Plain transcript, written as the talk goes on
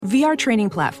VR training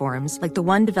platforms, like the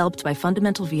one developed by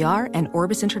Fundamental VR and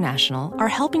Orbis International, are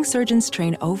helping surgeons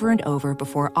train over and over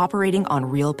before operating on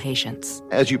real patients.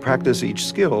 As you practice each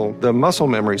skill, the muscle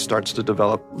memory starts to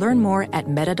develop. Learn more at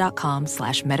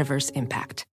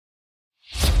meta.com/metaverseimpact.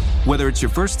 Whether it's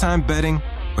your first time betting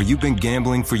or you've been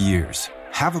gambling for years,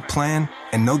 have a plan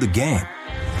and know the game.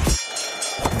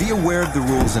 Be aware of the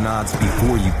rules and odds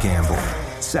before you gamble.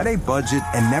 Set a budget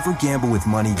and never gamble with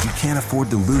money you can't afford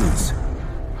to lose.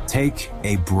 Take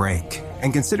a break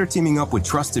and consider teaming up with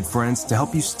trusted friends to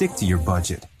help you stick to your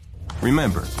budget.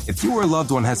 Remember, if you or a loved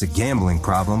one has a gambling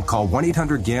problem, call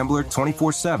 1-800-GAMBLER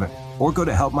 24/7 or go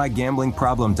to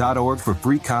helpmygamblingproblem.org for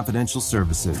free confidential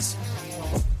services.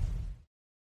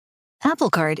 Apple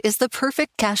Card is the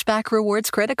perfect cashback rewards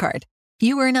credit card.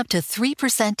 You earn up to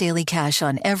 3% daily cash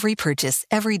on every purchase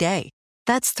every day.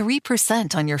 That's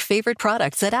 3% on your favorite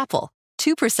products at Apple,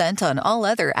 2% on all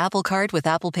other Apple Card with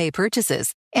Apple Pay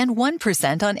purchases, and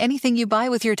 1% on anything you buy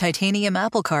with your titanium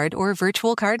Apple Card or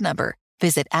virtual card number.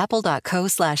 Visit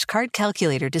apple.co/card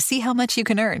calculator to see how much you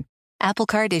can earn. Apple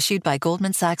Card issued by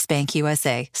Goldman Sachs Bank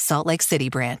USA, Salt Lake City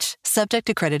branch. Subject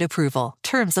to credit approval.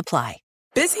 Terms apply.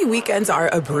 Busy weekends are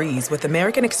a breeze with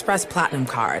American Express Platinum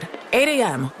Card. 8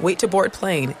 a.m., wait to board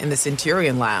plane in the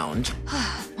Centurion Lounge.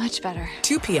 Much better.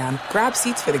 2 p.m., grab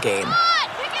seats for the game.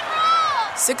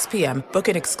 6 p.m., book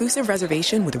an exclusive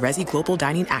reservation with Resi Global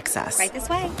Dining Access. Right this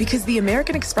way. Because the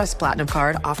American Express Platinum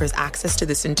Card offers access to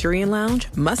the Centurion Lounge,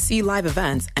 must-see live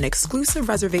events, and exclusive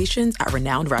reservations at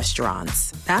renowned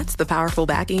restaurants. That's the powerful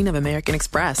backing of American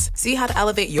Express. See how to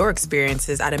elevate your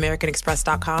experiences at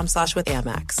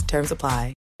americanexpress.com/withAmex. Terms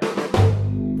apply.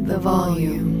 The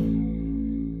volume.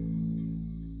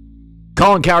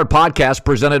 Colin Cowherd Podcast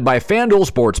presented by FanDuel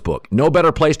Sportsbook. No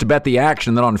better place to bet the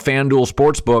action than on FanDuel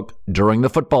Sportsbook during the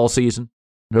football season.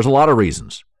 There's a lot of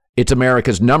reasons. It's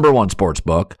America's #1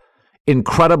 sportsbook,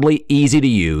 incredibly easy to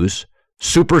use,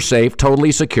 super safe,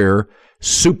 totally secure,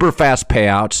 super fast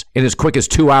payouts in as quick as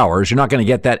 2 hours. You're not going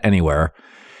to get that anywhere.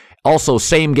 Also,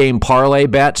 same game parlay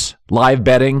bets, live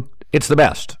betting. It's the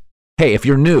best. Hey, if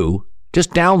you're new,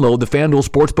 just download the FanDuel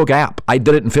Sportsbook app. I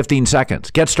did it in 15 seconds.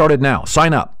 Get started now.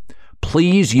 Sign up.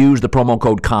 Please use the promo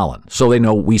code Colin so they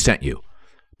know we sent you.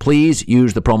 Please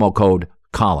use the promo code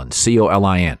Colin,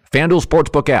 Colin. FanDuel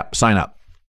Sportsbook app. Sign up.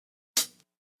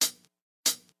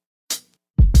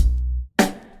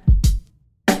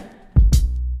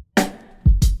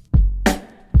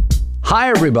 Hi,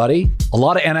 everybody. A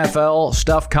lot of NFL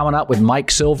stuff coming up with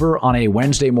Mike Silver on a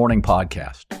Wednesday morning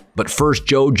podcast. But first,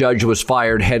 Joe Judge was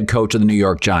fired, head coach of the New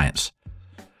York Giants.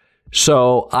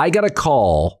 So I got a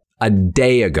call a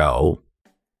day ago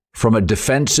from a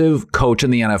defensive coach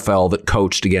in the NFL that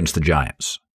coached against the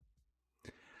Giants.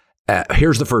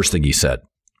 Here's the first thing he said.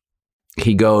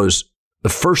 He goes, the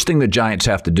first thing the Giants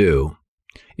have to do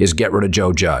is get rid of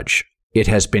Joe Judge. It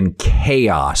has been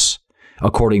chaos,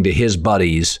 according to his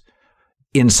buddies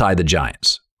inside the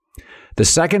Giants. The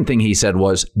second thing he said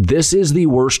was, this is the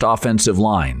worst offensive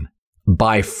line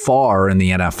by far in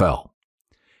the NFL.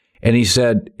 And he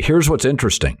said, here's what's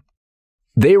interesting.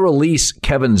 They released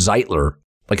Kevin Zeitler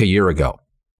like a year ago.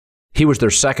 He was their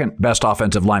second best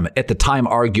offensive lineman. At the time,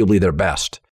 arguably their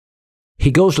best.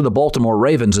 He goes to the Baltimore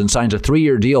Ravens and signs a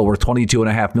 3-year deal worth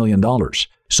 $22.5 million.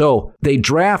 So they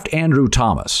draft Andrew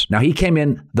Thomas. Now, he came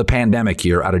in the pandemic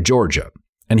year out of Georgia,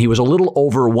 and he was a little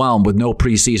overwhelmed with no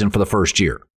preseason for the first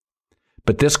year.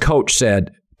 But this coach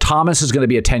said, Thomas is going to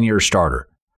be a 10-year starter.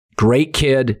 Great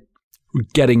kid,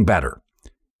 getting better.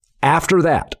 After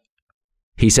that,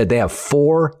 he said they have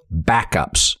 4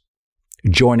 backups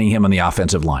joining him on the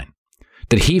offensive line.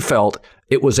 That he felt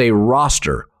it was a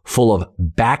roster full of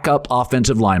backup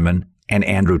offensive linemen and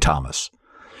Andrew Thomas.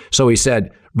 So he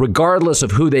said, regardless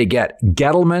of who they get,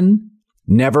 Gettleman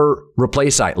never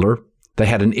replaced Zeitler. They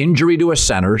had an injury to a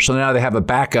center, so now they have a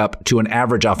backup to an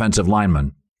average offensive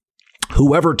lineman.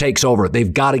 Whoever takes over,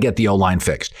 they've got to get the O-line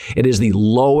fixed. It is the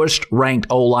lowest ranked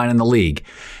O-line in the league.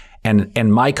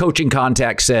 And my coaching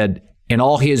contact said, in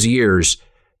all his years,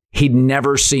 he'd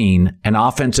never seen an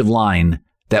offensive line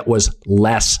that was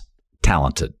less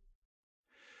talented.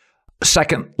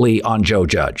 Secondly, on Joe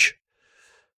Judge,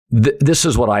 this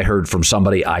is what I heard from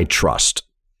somebody I trust.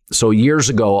 So years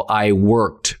ago, I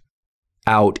worked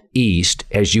out east,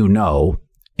 as you know,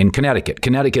 in Connecticut.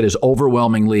 Connecticut is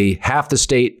overwhelmingly half the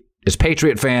state is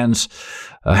Patriot fans,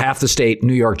 half the state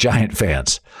New York Giant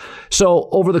fans. So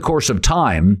over the course of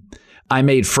time, I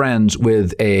made friends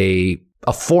with a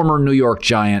former New York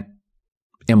Giant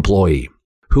employee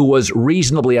who was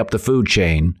reasonably up the food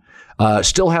chain,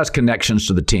 still has connections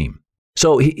to the team.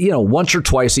 So, once or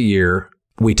twice a year,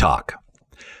 we talk.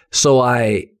 So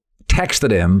I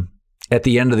texted him at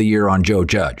the end of the year on Joe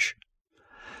Judge.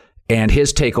 And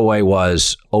his takeaway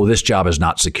was, oh, this job is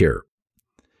not secure.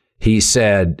 He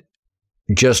said,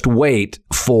 just wait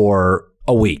for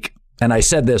a week. And I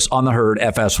said this on the herd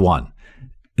FS1.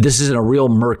 This is in a real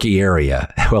murky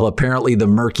area. Well, apparently the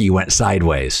murky went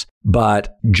sideways.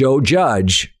 But Joe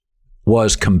Judge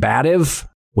was combative,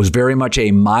 was very much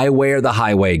a my way or the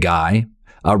highway guy,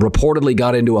 reportedly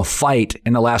got into a fight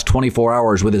in the last 24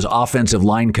 hours with his offensive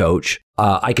line coach.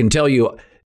 I can tell you,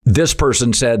 this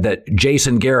person said that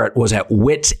Jason Garrett was at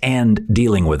wit's end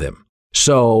dealing with him.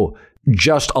 So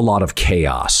just a lot of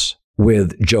chaos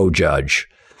with Joe Judge.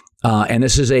 And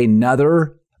this is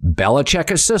another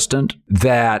Belichick assistant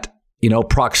that,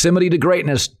 proximity to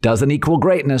greatness doesn't equal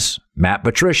greatness. Matt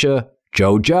Patricia,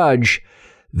 Joe Judge,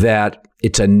 that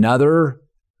it's another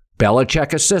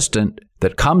Belichick assistant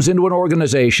that comes into an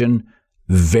organization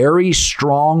very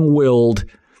strong-willed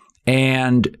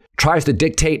and tries to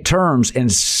dictate terms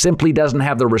and simply doesn't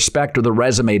have the respect or the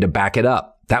resume to back it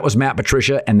up. That was Matt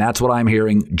Patricia, and that's what I'm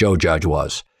hearing Joe Judge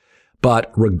was.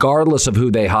 But regardless of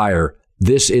who they hire,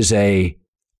 this is a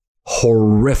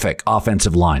horrific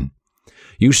offensive line.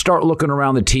 You start looking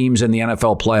around the teams in the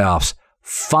NFL playoffs,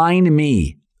 find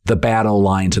me the bad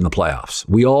O-lines in the playoffs.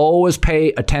 We always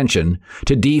pay attention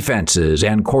to defenses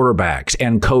and quarterbacks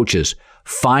and coaches.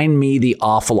 Find me the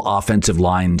awful offensive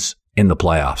lines in the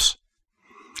playoffs.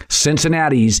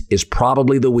 Cincinnati's is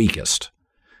probably the weakest.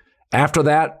 After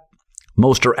that,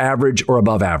 most are average or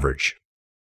above average.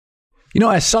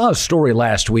 I saw a story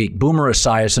last week. Boomer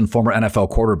Esiason, former NFL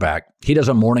quarterback, he does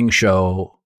a morning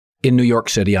show in New York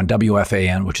City on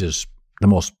WFAN, which is the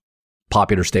most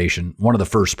popular station, one of the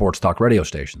first sports talk radio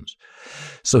stations.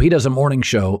 So he does a morning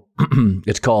show.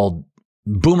 It's called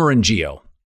Boomer and Geo.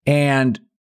 And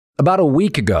about a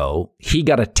week ago, he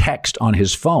got a text on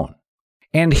his phone.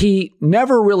 And he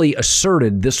never really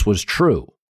asserted this was true.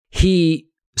 He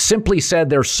simply said,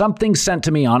 there's something sent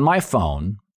to me on my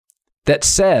phone that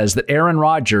says that Aaron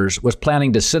Rodgers was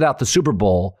planning to sit out the Super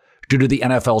Bowl due to the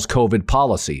NFL's COVID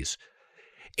policies.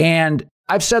 And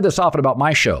I've said this often about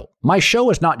my show. My show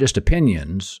is not just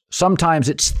opinions. Sometimes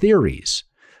it's theories,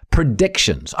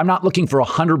 predictions. I'm not looking for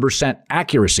 100%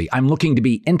 accuracy. I'm looking to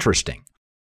be interesting.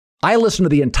 I listened to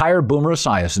the entire Boomer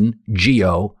Esiason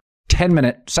Geo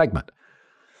 10-minute segment.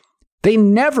 They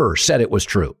never said it was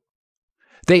true.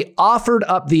 They offered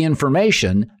up the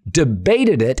information,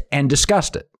 debated it, and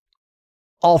discussed it.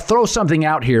 I'll throw something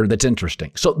out here that's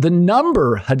interesting. So the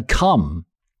number had come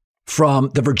from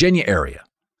the Virginia area,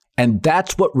 and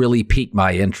that's what really piqued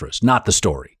my interest, not the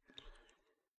story.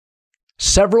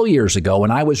 Several years ago,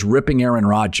 when I was ripping Aaron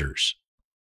Rodgers,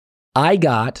 I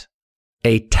got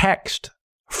a text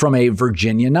from a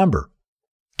Virginia number.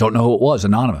 Don't know who it was,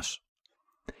 anonymous,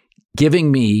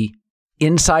 giving me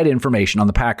inside information on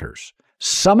the Packers.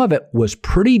 Some of it was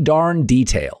pretty darn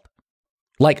detailed,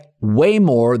 like way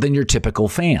more than your typical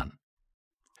fan.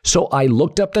 So I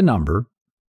looked up the number.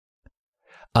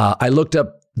 I looked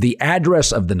up the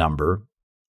address of the number,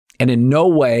 and in no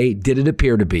way did it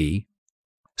appear to be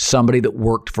somebody that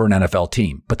worked for an NFL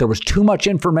team. But there was too much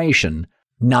information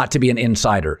not to be an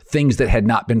insider, things that had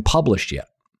not been published yet.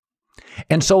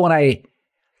 And so when I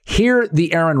hear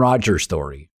the Aaron Rodgers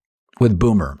story with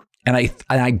Boomer, and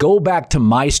I go back to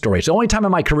my story, it's the only time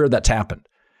in my career that's happened,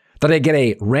 that I get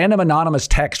a random anonymous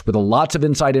text with lots of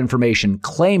inside information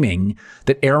claiming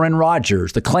that Aaron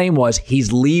Rodgers, the claim was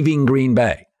he's leaving Green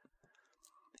Bay.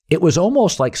 It was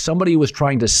almost like somebody was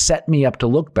trying to set me up to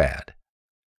look bad.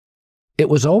 It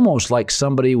was almost like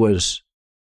somebody was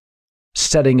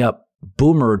setting up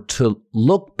Boomer to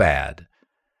look bad.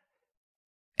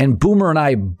 And Boomer and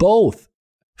I both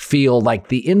feel like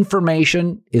the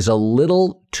information is a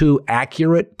little too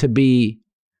accurate to be,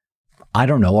 I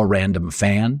don't know, a random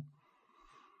fan.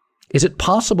 Is it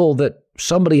possible that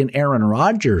somebody in Aaron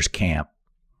Rodgers' camp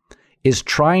is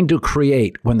trying to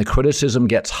create, when the criticism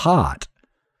gets hot,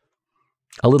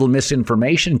 a little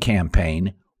misinformation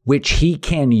campaign, which he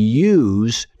can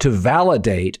use to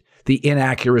validate the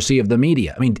inaccuracy of the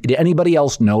media? I mean, did anybody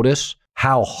else notice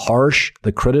how harsh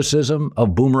the criticism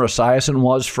of Boomer Esiason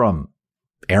was from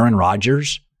Aaron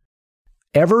Rodgers?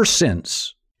 Ever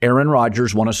since Aaron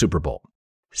Rodgers won a Super Bowl,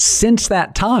 since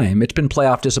that time, it's been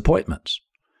playoff disappointments.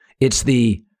 It's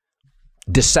the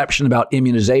deception about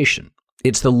immunization.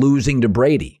 It's the losing to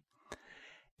Brady.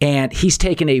 And he's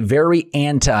taken a very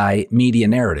anti-media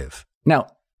narrative. Now,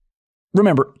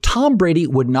 remember, Tom Brady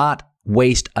would not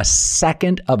waste a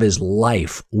second of his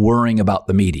life worrying about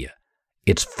the media.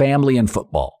 It's family and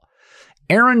football.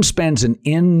 Aaron spends an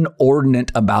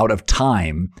inordinate amount of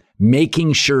time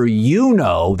making sure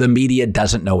the media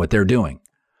doesn't know what they're doing.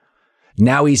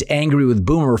 Now he's angry with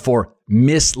Boomer for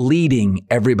misleading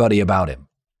everybody about him.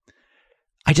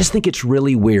 I just think it's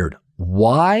really weird.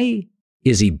 Why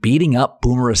is he beating up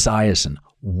Boomer Esiason?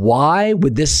 Why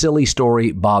would this silly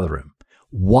story bother him?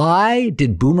 Why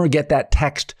did Boomer get that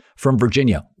text from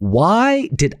Virginia? Why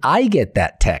did I get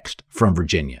that text from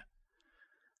Virginia?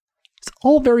 It's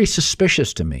all very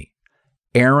suspicious to me.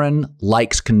 Aaron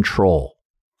likes control.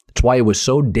 That's why he was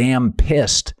so damn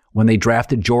pissed when they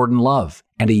drafted Jordan Love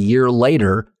and a year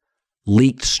later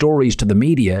leaked stories to the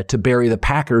media to bury the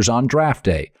Packers on draft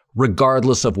day,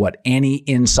 regardless of what any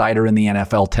insider in the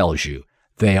NFL tells you.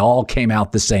 They all came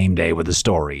out the same day with the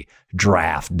story,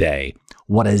 draft day.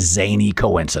 What a zany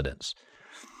coincidence.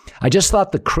 I just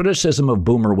thought the criticism of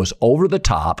Boomer was over the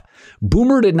top.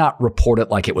 Boomer did not report it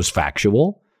like it was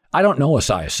factual. I don't know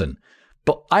Esiason,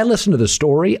 but I listened to the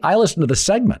story. I listened to the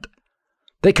segment.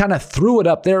 They kind of threw it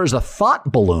up there as a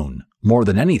thought balloon more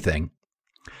than anything.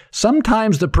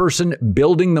 Sometimes the person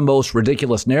building the most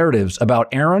ridiculous narratives about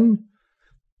Aaron,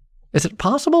 is it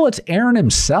possible it's Aaron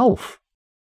himself?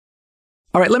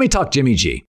 All right, let me talk Jimmy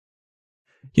G.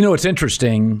 You know, it's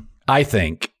interesting, I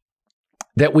think,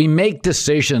 that we make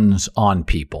decisions on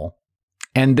people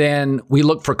and then we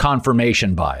look for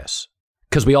confirmation bias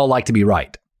because we all like to be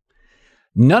right.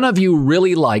 None of you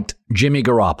really liked Jimmy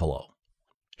Garoppolo.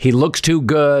 He looks too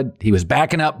good. He was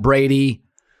backing up Brady.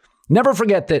 Never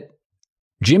forget that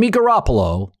Jimmy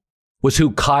Garoppolo was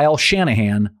who Kyle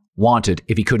Shanahan wanted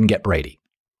if he couldn't get Brady.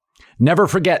 Never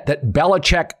forget that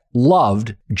Belichick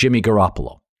loved Jimmy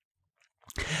Garoppolo.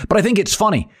 But I think it's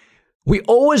funny. We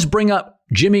always bring up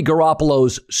Jimmy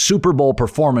Garoppolo's Super Bowl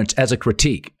performance as a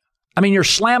critique. I mean, you're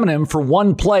slamming him for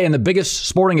one play in the biggest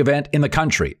sporting event in the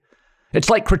country. It's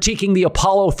like critiquing the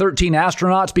Apollo 13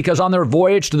 astronauts because on their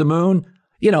voyage to the moon,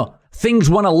 things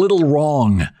went a little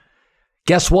wrong.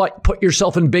 Guess what? Put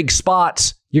yourself in big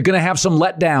spots. You're going to have some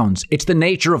letdowns. It's the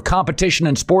nature of competition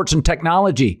in sports and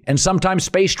technology and sometimes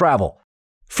space travel.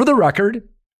 For the record,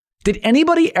 did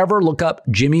anybody ever look up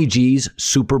Jimmy G's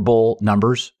Super Bowl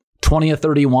numbers? 20 of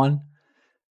 31,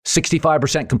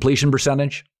 65% completion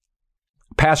percentage,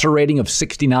 passer rating of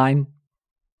 69.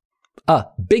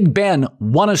 Big Ben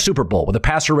won a Super Bowl with a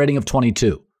passer rating of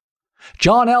 22.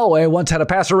 John Elway once had a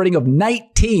passer rating of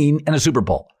 19 in a Super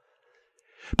Bowl.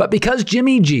 But because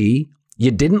Jimmy G,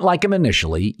 you didn't like him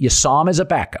initially, you saw him as a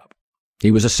backup.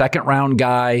 He was a second round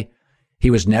guy. He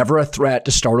was never a threat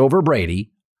to start over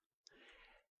Brady.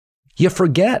 You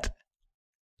forget,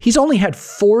 he's only had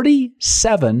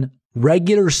 47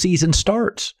 regular season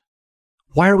starts.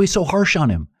 Why are we so harsh on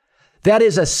him? That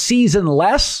is a season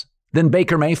less than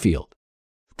Baker Mayfield.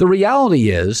 The reality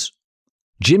is,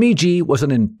 Jimmy G was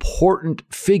an important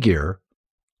figure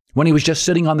when he was just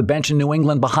sitting on the bench in New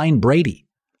England behind Brady.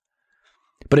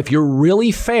 But if you're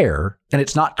really fair, and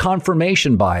it's not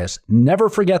confirmation bias, never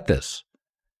forget this.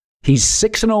 He's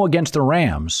 6-0 against the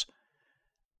Rams,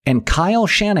 and Kyle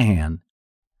Shanahan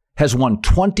has won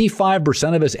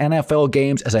 25% of his NFL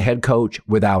games as a head coach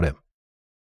without him.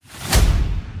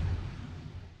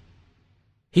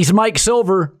 He's Mike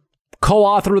Silver,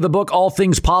 co-author of the book All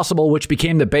Things Possible, which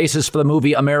became the basis for the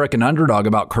movie American Underdog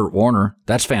about Kurt Warner.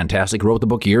 That's fantastic. Wrote the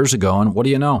book years ago, and what do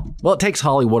you know? Well, it takes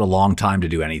Hollywood a long time to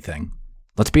do anything.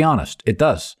 Let's be honest. It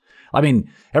does. I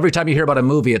mean, every time you hear about a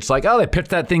movie, it's like, oh, they pitched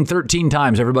that thing 13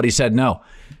 times. Everybody said no.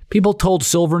 People told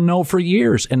Silver no for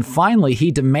years, and finally he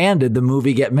demanded the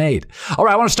movie get made. All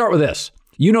right, I want to start with this.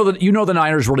 You know the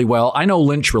Niners really well. I know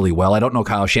Lynch really well. I don't know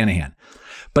Kyle Shanahan.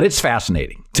 But it's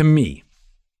fascinating to me.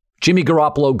 Jimmy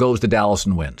Garoppolo goes to Dallas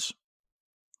and wins.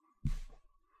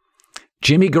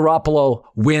 Jimmy Garoppolo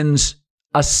wins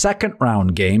a second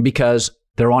round game because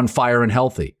they're on fire and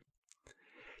healthy.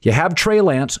 You have Trey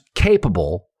Lance,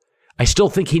 capable. I still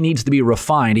think he needs to be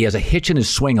refined. He has a hitch in his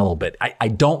swing a little bit. I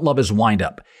don't love his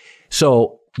windup.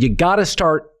 So you got to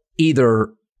start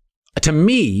either, to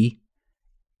me,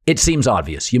 it seems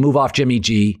obvious. You move off Jimmy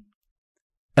G,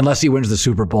 unless he wins the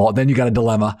Super Bowl. Then you got a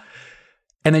dilemma.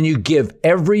 And then you give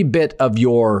every bit of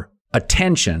your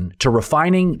attention to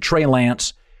refining Trey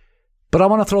Lance. But I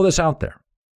want to throw this out there.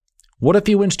 What if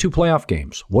he wins 2 playoff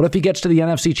games? What if he gets to the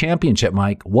NFC Championship,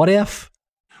 Mike? What if?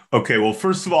 Okay, well,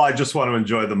 first of all, I just want to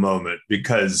enjoy the moment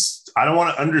because I don't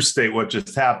want to understate what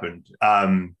just happened.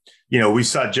 We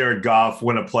saw Jared Goff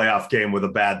win a playoff game with a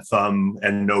bad thumb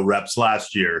and no reps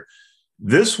last year.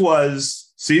 This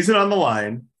was season on the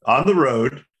line, on the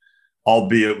road,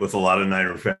 albeit with a lot of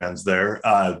Niner fans there.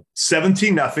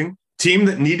 17-0, team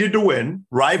that needed to win,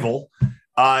 rival,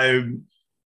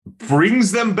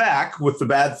 brings them back with the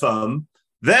bad thumb.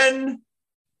 Then,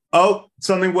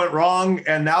 something went wrong,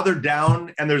 and now they're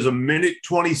down, and there's a minute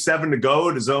 27 to go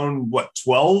at his own,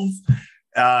 12?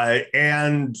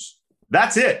 And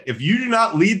that's it. If you do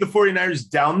not lead the 49ers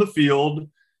down the field,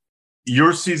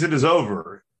 your season is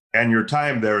over, and your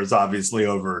time there is obviously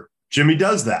over. Jimmy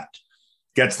does that.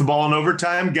 Gets the ball in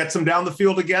overtime, gets them down the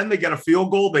field again. They get a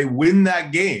field goal. They win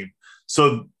that game.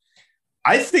 So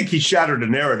I think he shattered a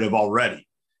narrative already.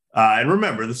 And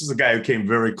remember, this is a guy who came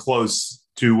very close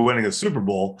to winning a Super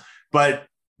Bowl. But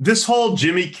this whole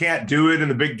Jimmy can't do it in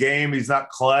the big game. He's not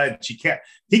clutch. He can't.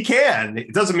 He can.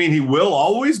 It doesn't mean he will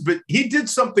always, but he did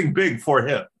something big for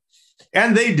him.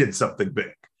 And they did something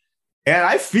big. And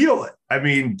I feel it. I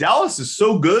mean, Dallas is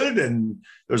so good, and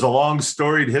there's a long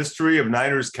storied history of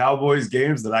Niners-Cowboys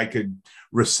games that I could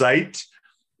recite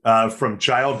from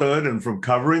childhood and from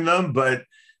covering them. But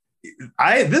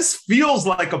this feels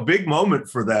like a big moment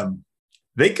for them.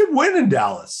 They could win in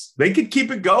Dallas. They could keep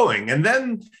it going. And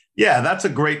then, yeah, that's a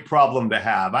great problem to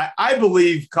have. I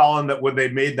believe, Colin, that when they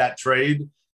made that trade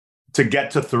to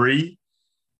get to 3,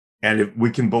 and if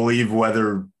we can believe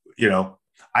whether,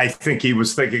 I think he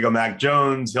was thinking of Mac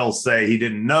Jones. He'll say he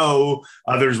didn't know.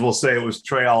 Others will say it was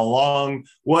Trey all along.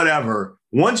 Whatever.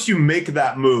 Once you make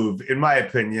that move, in my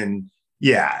opinion,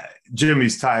 yeah,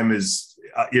 Jimmy's time is,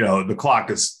 the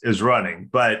clock is running.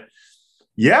 But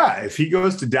yeah, if he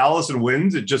goes to Dallas and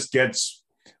wins, it just gets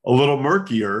a little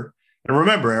murkier. And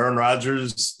remember, Aaron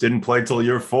Rodgers didn't play till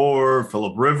year 4.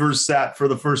 Phillip Rivers sat for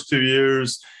the first 2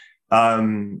 years.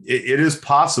 It is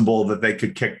possible that they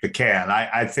could kick the can.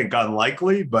 I think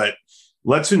unlikely, but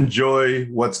let's enjoy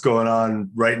what's going on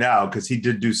right now because he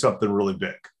did do something really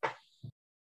big.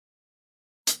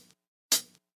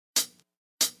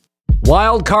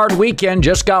 Wild card weekend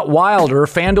just got wilder.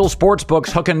 FanDuel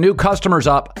Sportsbook's hooking new customers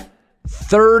up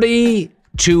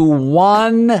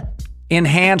 30-1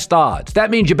 enhanced odds. That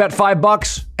means you bet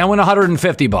 $5 and win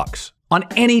 $150 on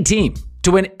any team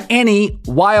to win any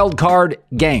wild card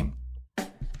game.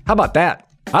 How about that?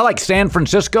 I like San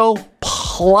Francisco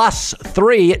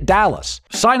 +3 at Dallas.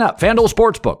 Sign up, FanDuel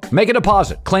Sportsbook. Make a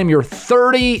deposit. Claim your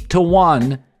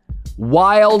 30-1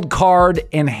 wild card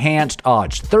enhanced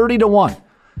odds. 30-1.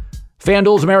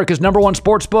 FanDuel's America's #1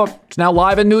 sportsbook. It's now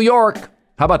live in New York.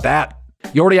 How about that?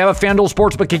 You already have a FanDuel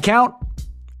Sportsbook account?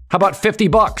 How about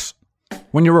 $50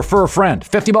 when you refer a friend?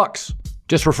 $50.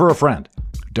 Just refer a friend.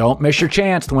 Don't miss your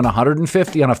chance to win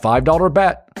 $150 on a $5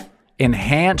 bet.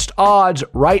 Enhanced odds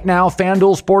right now,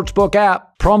 FanDuel Sportsbook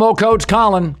app. Promo code's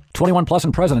Colin. 21 plus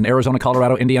and present in Arizona,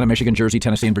 Colorado, Indiana, Michigan, Jersey,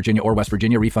 Tennessee, and Virginia or West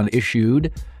Virginia. Refund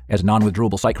issued as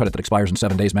non-withdrawable site credit that expires in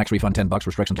 7 days. Max refund $10.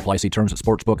 Restrictions apply. See terms at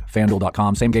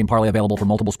sportsbookfanduel.com. Same game parlay available for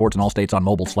multiple sports in all states on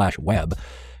mobile/web.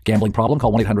 Gambling problem?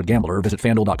 Call 1-800-GAMBLER. Visit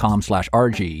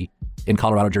fanduel.com/RG in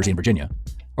Colorado, Jersey, and Virginia.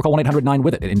 Or call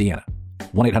 1-800-9-WITH-IT in Indiana.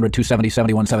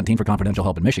 1-800-270-7117 for confidential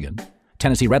help in Michigan.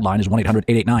 Tennessee Red Line is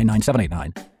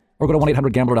 1-800-889-9789. Or go to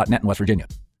 1-800-GAMBLER.net in West Virginia.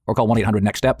 Or call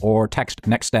 1-800-NEXT-STEP or text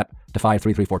NEXT STEP to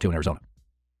 53342 in Arizona.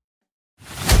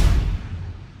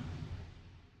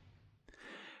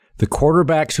 The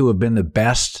quarterbacks who have been the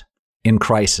best in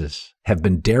crisis have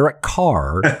been Derek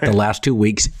Carr the last 2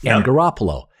 weeks and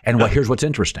Garoppolo. And here's what's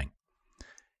interesting.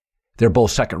 They're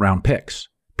both second-round picks.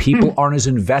 People aren't as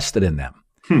invested in them.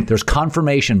 There's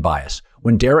confirmation bias.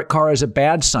 When Derek Carr has a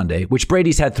bad Sunday, which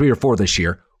Brady's had 3 or 4 this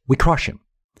year, we crush him.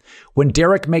 When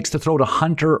Derek makes the throw to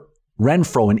Hunter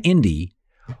Renfrow in Indy,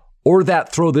 or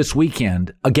that throw this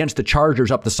weekend against the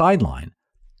Chargers up the sideline,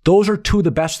 those are 2 of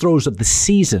the best throws of the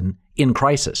season in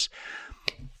crisis.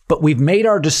 But we've made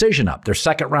our decision up. They're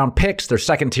second-round picks. They're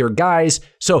second-tier guys.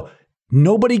 So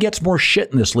nobody gets more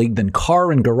shit in this league than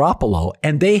Carr and Garoppolo,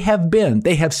 and they have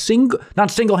not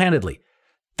single-handedly,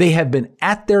 they have been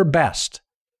at their best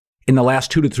in the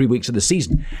last 2 to 3 weeks of the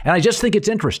season. And I just think it's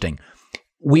interesting.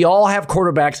 We all have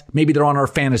quarterbacks. Maybe they're on our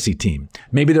fantasy team.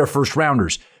 Maybe they're first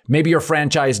rounders. Maybe your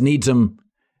franchise needs them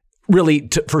really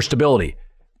for stability.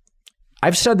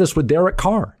 I've said this with Derek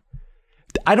Carr.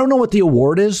 I don't know what the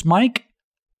award is, Mike.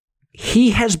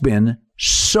 He has been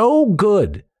so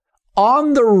good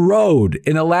on the road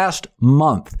in the last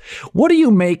month. What do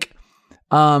you make?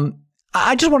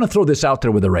 I just want to throw this out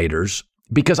there with the Raiders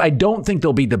because I don't think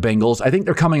they'll beat the Bengals. I think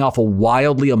they're coming off a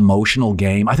wildly emotional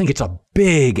game. I think it's a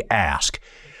big ask.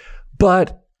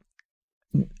 But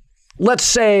let's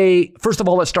say, first of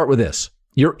all, let's start with this.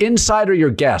 Your insight or your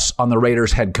guess on the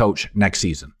Raiders head coach next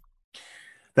season?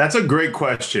 That's a great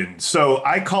question. So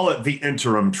I call it the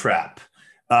interim trap.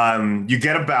 You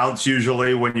get a bounce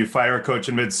usually when you fire a coach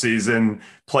in midseason.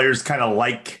 Players kind of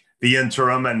like the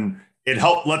interim, and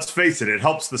let's face it, it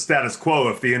helps the status quo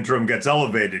if the interim gets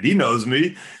elevated. He knows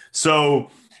me. So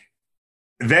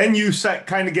then you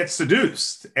kind of get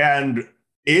seduced, and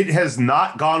it has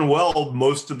not gone well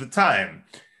most of the time.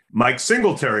 Mike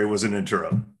Singletary was an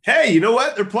interim. Hey, you know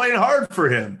what? They're playing hard for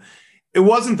him. It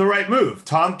wasn't the right move.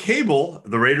 Tom Cable,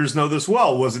 the Raiders know this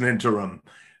well, was an interim.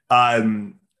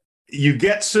 You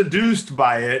get seduced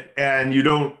by it and you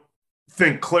don't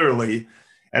think clearly.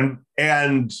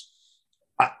 And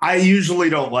I usually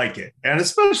don't like it. And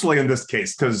especially in this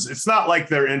case, because it's not like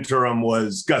their interim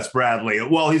was Gus Bradley.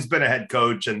 Well, he's been a head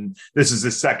coach and this is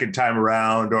his second time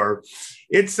around. Or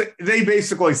they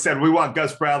basically said, we want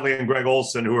Gus Bradley and Greg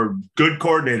Olson, who are good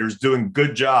coordinators, doing a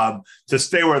good job, to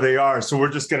stay where they are. So we're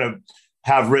just going to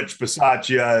have Rich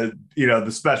Bisaccia,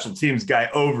 the special teams guy,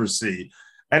 oversee.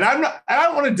 And I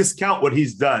don't want to discount what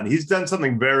he's done. He's done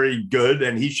something very good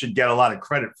and he should get a lot of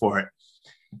credit for it.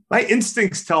 My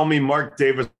instincts tell me Mark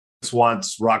Davis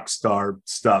wants rock star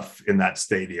stuff in that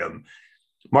stadium.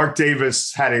 Mark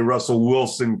Davis had a Russell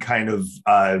Wilson kind of,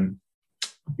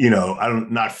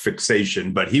 not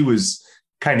fixation, but he was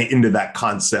kind of into that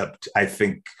concept, I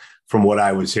think, from what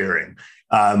I was hearing.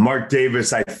 Mark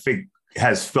Davis, I think,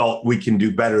 has felt we can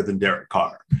do better than Derek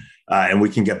Carr. And we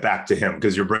can get back to him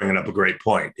because you're bringing up a great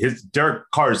point.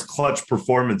 Derek Carr's clutch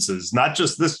performances, not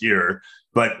just this year,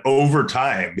 but over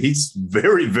time, he's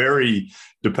very, very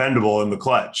dependable in the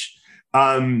clutch.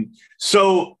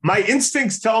 So my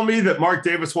instincts tell me that Mark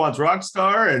Davis wants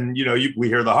Rockstar, and we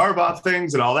hear the Harbaugh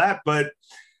things and all that. But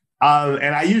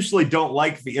and I usually don't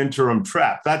like the interim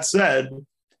trap. That said,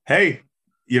 hey,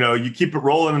 you keep it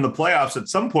rolling in the playoffs. At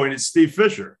some point, it's Steve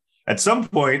Fisher. At some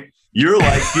point, you're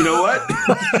like, you know what?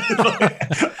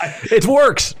 It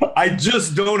works. I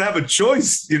just don't have a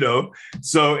choice,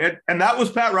 So, and that was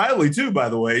Pat Riley too, by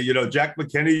the way. Jack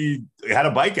McKinney had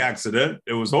a bike accident.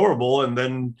 It was horrible. And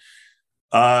then,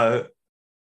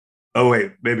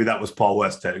 maybe that was Paul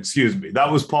Westhead. Excuse me. That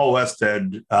was Paul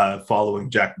Westhead following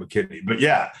Jack McKinney. But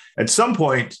yeah, at some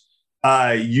point,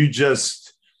 you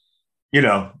just, you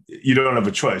don't have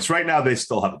a choice. Right now, they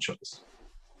still have a choice.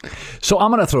 So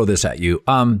I'm going to throw this at you.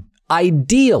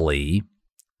 Ideally,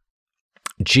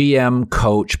 GM,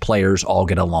 coach, players all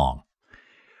get along.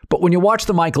 But when you watch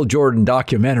the Michael Jordan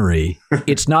documentary,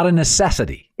 it's not a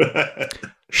necessity.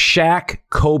 Shaq,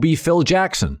 Kobe, Phil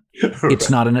Jackson, it's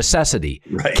not a necessity.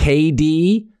 Right.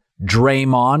 KD,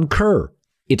 Draymond, Kerr,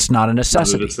 it's not a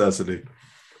necessity. Not a necessity.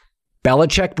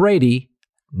 Belichick, Brady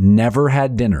never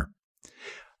had dinner.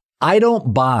 I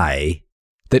don't buy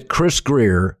that Chris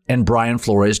Greer and Brian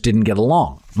Flores didn't get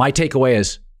along. My takeaway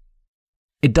is,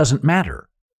 it doesn't matter.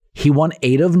 He won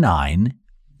 8 of 9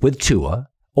 with Tua.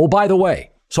 Oh, by the way,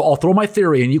 so I'll throw my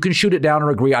theory and you can shoot it down or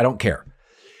agree. I don't care.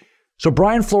 So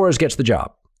Brian Flores gets the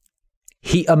job.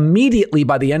 He immediately,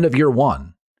 by the end of year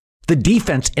 1, the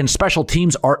defense and special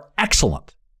teams are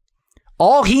excellent.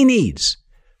 All he needs,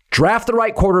 draft the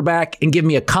right quarterback and give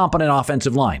me a competent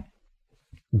offensive line.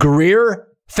 Greer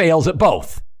fails at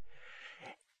both.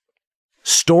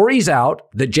 Stories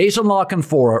out that Jason La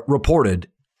Canfora reported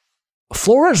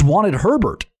Flores wanted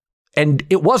Herbert, and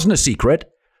it wasn't a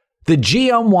secret. The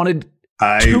GM wanted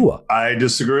Tua. I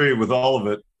disagree with all of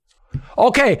it.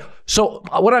 Okay, so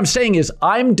what I'm saying is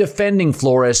I'm defending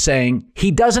Flores, saying he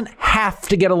doesn't have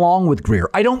to get along with Greer.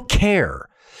 I don't care.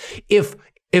 If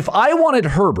I wanted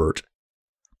Herbert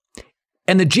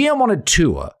and the GM wanted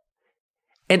Tua,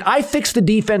 and I fixed the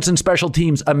defense and special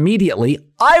teams immediately,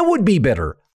 I would be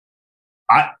bitter.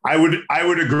 I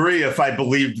would agree if I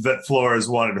believed that Flores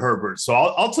wanted Herbert. So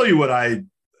I'll tell you what I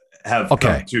have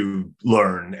come to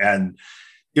learn. And,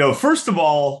 first of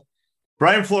all,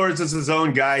 Brian Flores is his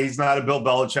own guy. He's not a Bill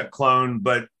Belichick clone,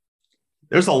 but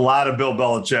there's a lot of Bill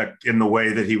Belichick in the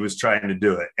way that he was trying to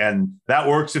do it. And that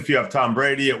works if you have Tom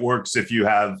Brady. It works if you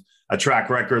have a track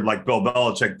record like Bill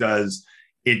Belichick does.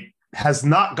 It has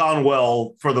not gone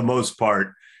well for the most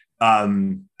part,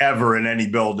 ever in any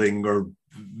building, or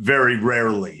very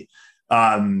rarely,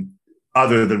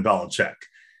 other than Belichick.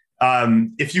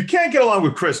 If you can't get along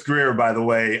with Chris Greer, by the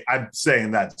way, I'm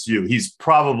saying that's you. He's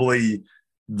probably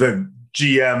the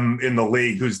GM in the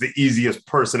league who's the easiest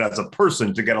person as a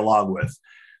person to get along with.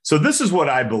 So this is what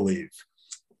I believe.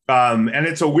 And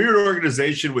it's a weird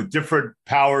organization with different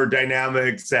power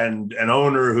dynamics and an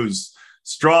owner who's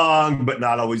strong but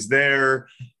not always there.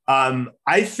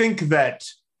 I think that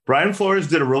Brian Flores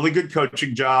did a really good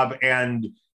coaching job, and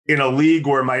in a league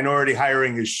where minority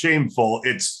hiring is shameful,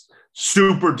 it's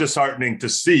super disheartening to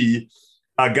see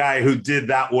a guy who did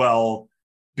that well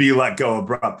be let go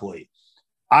abruptly.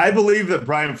 I believe that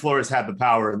Brian Flores had the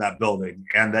power in that building,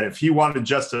 and that if he wanted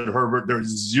Justin Herbert, there's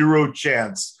zero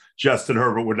chance Justin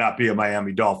Herbert would not be a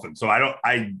Miami Dolphin. So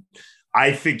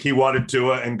I think he wanted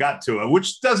Tua and got Tua,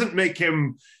 which doesn't make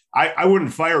him. I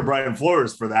wouldn't fire Brian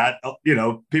Flores for that.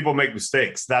 People make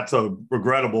mistakes. That's a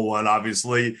regrettable one,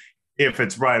 obviously. if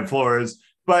it's Brian Flores.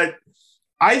 But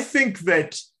I think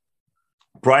that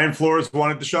Brian Flores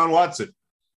wanted Deshaun Watson.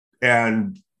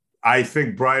 And I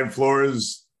think Brian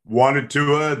Flores wanted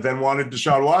Tua, then wanted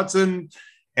Deshaun Watson.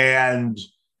 And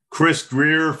Chris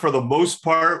Grier, for the most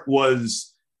part,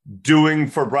 was doing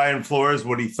for Brian Flores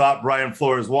what he thought Brian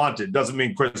Flores wanted. Doesn't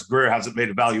mean Chris Grier hasn't made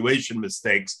evaluation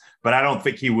mistakes, but I don't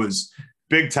think he was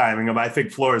big timing him. I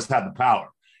think Flores had the power.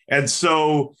 And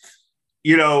so,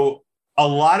 you know, a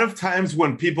lot of times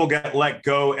when people get let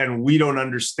go and we don't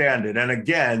understand it. And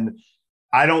again,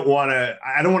 I don't want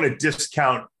to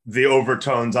discount the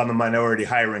overtones on the minority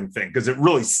hiring thing because it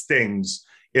really stings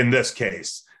in this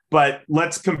case. But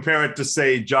let's compare it to,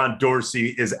 say, John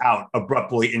Dorsey is out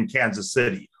abruptly in Kansas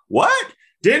City. What?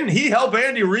 Didn't he help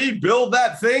Andy Reid build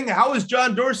that thing? How is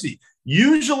John Dorsey?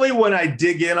 Usually when I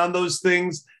dig in on those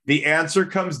things, the answer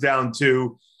comes down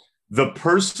to the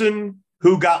person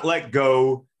who got let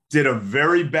go did a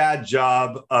very bad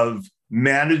job of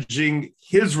managing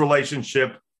his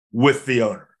relationship with the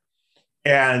owner.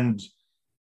 And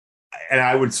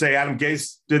I would say Adam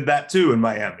Gase did that too in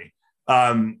Miami.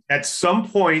 At some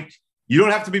point, you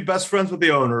don't have to be best friends with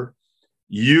the owner.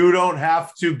 You don't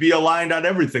have to be aligned on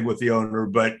everything with the owner,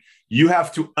 but you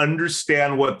have to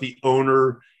understand what the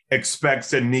owner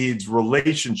expects and needs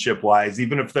relationship-wise,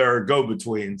 even if there are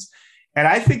go-betweens. And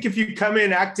I think if you come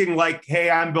in acting like, hey,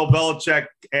 I'm Bill Belichick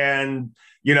and,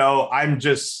 you know, I'm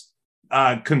just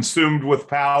consumed with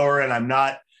power and I'm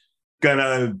not going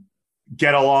to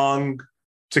get along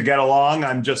to get along.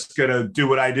 I'm just going to do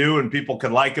what I do and people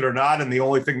can like it or not. And the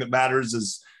only thing that matters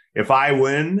is if I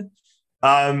win,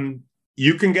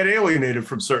 you can get alienated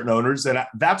from certain owners. And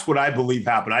that's what I believe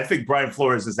happened. I think Brian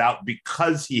Flores is out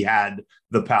because he had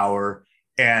the power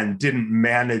and didn't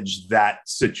manage that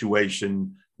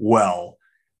situation well.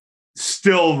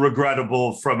 Still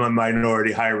regrettable from a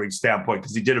minority hiring standpoint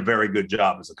because he did a very good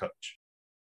job as a coach.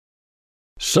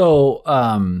 So,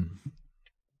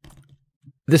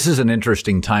 this is an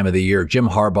interesting time of the year. Jim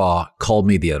Harbaugh called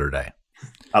me the other day.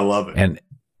 I love it.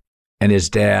 And his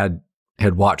dad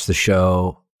had watched the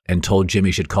show and told Jim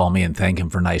he should call me and thank him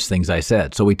for nice things I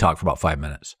said. So we talked for about 5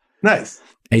 minutes. Nice.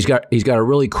 And he's got a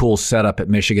really cool setup at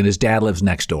Michigan. His dad lives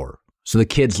next door. So the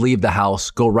kids leave the house,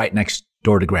 go right next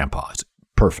door to Grandpa. It's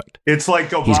perfect. It's like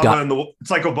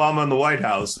Obama in the White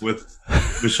House with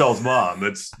Michelle's mom.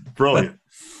 It's brilliant.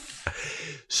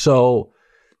 So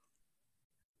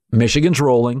Michigan's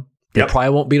rolling. They probably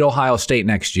won't beat Ohio State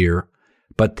next year,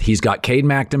 but he's got Cade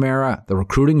McNamara. The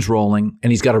recruiting's rolling,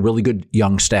 and he's got a really good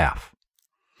young staff.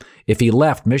 If he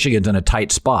left, Michigan's in a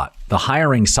tight spot. The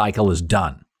hiring cycle is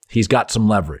done. He's got some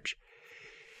leverage.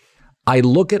 I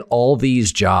look at all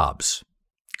these jobs.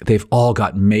 They've all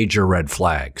got major red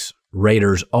flags.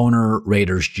 Raiders owner,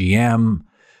 Raiders GM.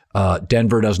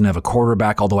 Denver doesn't have a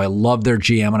quarterback, although I love their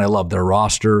GM and I love their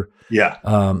roster. Yeah.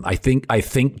 I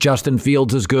think Justin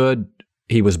Fields is good.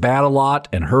 He was bad a lot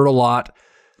and hurt a lot.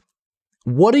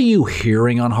 What are you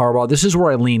hearing on Harbaugh? This is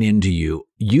where I lean into you.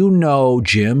 You know,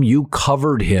 Jim, you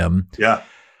covered him. Yeah.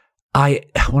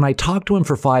 When I talked to him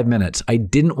for 5 minutes, I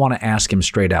didn't want to ask him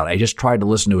straight out. I just tried to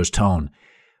listen to his tone.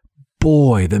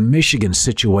 Boy, the Michigan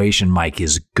situation, Mike,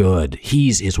 is good.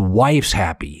 His wife's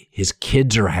happy. His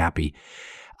kids are happy.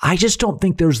 I just don't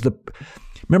think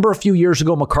remember a few years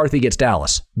ago, McCarthy gets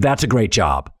Dallas. That's a great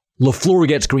job. LaFleur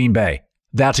gets Green Bay.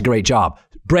 That's a great job.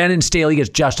 Brandon Staley gets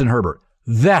Justin Herbert.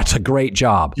 That's a great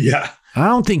job. Yeah. I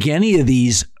don't think any of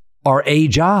these are A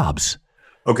jobs.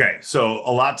 Okay, so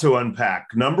a lot to unpack.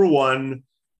 Number one,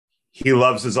 he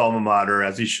loves his alma mater,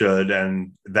 as he should,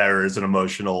 and there is an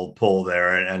emotional pull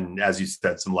there, and as you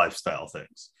said, some lifestyle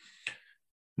things.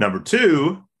 Number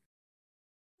two,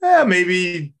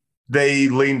 maybe they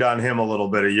leaned on him a little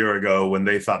bit a year ago when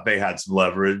they thought they had some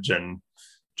leverage, and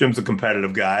Jim's a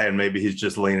competitive guy, and maybe he's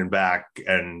just leaning back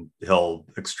and he'll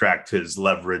extract his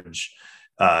leverage,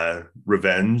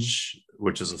 revenge,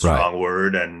 which is a strong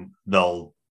word, and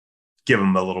they'll give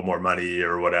him a little more money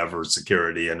or whatever,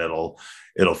 security, and it'll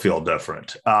feel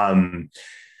different.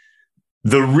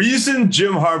 The reason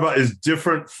Jim Harbaugh is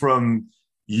different from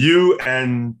you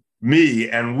and me,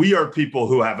 and we are people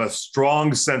who have a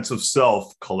strong sense of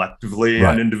self collectively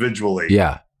and individually.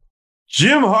 Yeah.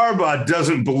 Jim Harbaugh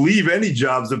doesn't believe any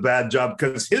job's a bad job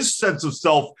because his sense of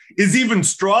self is even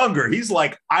stronger. He's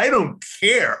like, I don't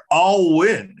care. I'll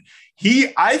win.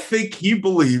 I think he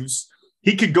believes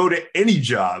he could go to any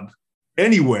job,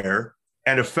 anywhere,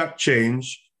 and affect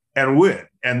change and win.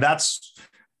 And that's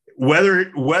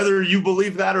whether you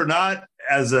believe that or not,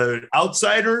 as an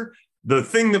outsider, the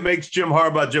thing that makes Jim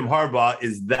Harbaugh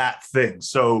is that thing.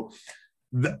 So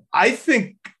I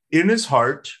think in his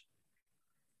heart,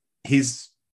 he's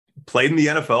played in the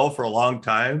NFL for a long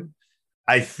time.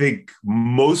 I think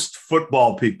most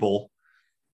football people,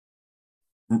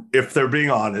 if they're being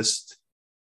honest,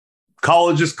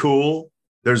 college is cool.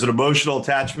 There's an emotional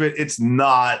attachment. It's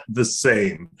not the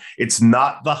same. It's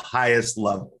not the highest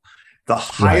level. The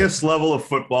highest level of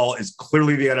football is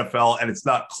clearly the NFL, and it's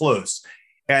not close.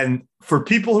 And for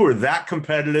people who are that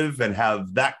competitive and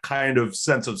have that kind of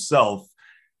sense of self,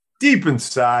 deep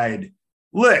inside,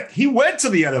 look, he went to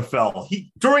the NFL.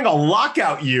 During a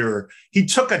lockout year, he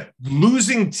took a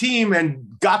losing team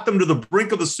and got them to the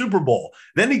brink of the Super Bowl.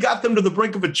 Then he got them to the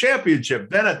brink of a championship.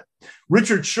 Then a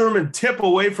Richard Sherman tip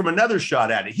away from another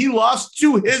shot at it. He lost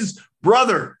to his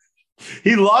brother.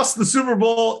 He lost the Super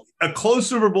Bowl, a close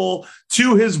Super Bowl,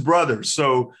 to his brother.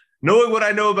 So knowing what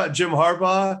I know about Jim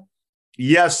Harbaugh,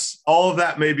 yes, all of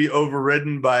that may be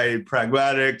overridden by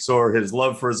pragmatics or his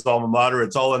love for his alma mater.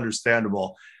 It's all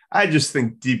understandable. I just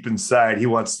think deep inside he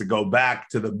wants to go back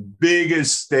to the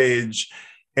biggest stage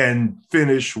and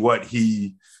finish what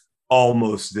he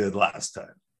almost did last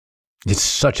time. It's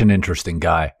such an interesting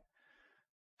guy.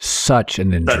 Such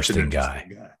an interesting guy.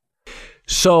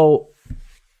 So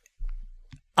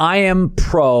I am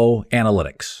pro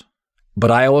analytics,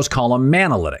 but I always call them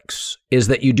manalytics, is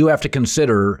that you do have to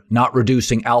consider not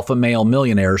reducing alpha male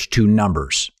millionaires to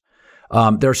numbers.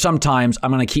 There are some times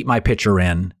I'm going to keep my pitcher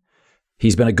in.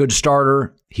 He's been a good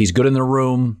starter. He's good in the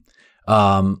room.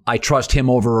 I trust him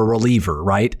over a reliever,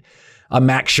 right? A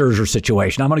Max Scherzer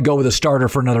situation. I'm going to go with a starter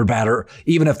for another batter,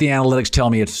 even if the analytics tell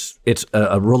me it's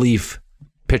a relief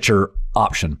pitcher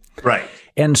option. Right.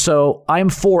 And so I'm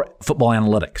for football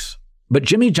analytics. But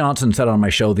Jimmy Johnson said on my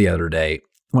show the other day,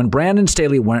 when Brandon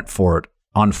Staley went for it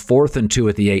on 4th and 2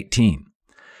 at the 18,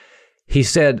 he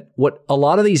said, what a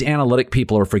lot of these analytic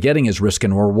people are forgetting is risk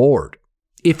and reward.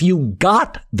 If you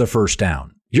got the first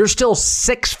down, you're still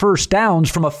 6 first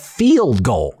downs from a field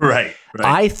goal. Right.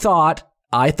 I thought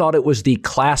it was the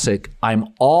classic, I'm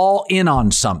all in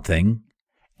on something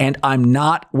and I'm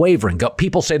not wavering.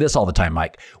 People say this all the time,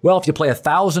 Mike. Well, if you play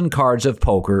 1,000 cards of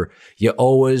poker, you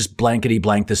always blankety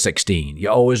blank the 16. You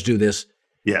always do this.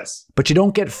 Yes. But you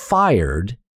don't get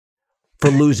fired for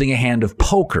losing a hand of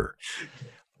poker.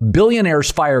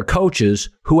 Billionaires fire coaches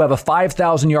who have a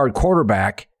 5,000-yard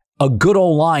quarterback, a good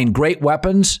old line, great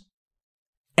weapons,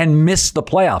 and miss the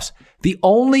playoffs. The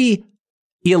only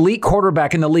elite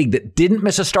quarterback in the league that didn't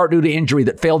miss a start due to injury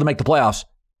that failed to make the playoffs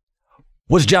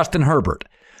was Justin Herbert.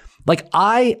 Like,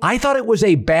 I thought it was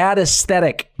a bad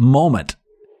aesthetic moment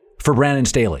for Brandon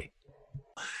Staley.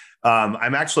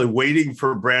 I'm actually waiting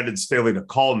for Brandon Staley to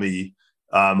call me,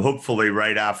 hopefully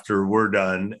right after we're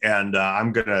done. And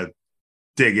I'm going to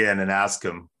dig in and ask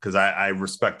him because I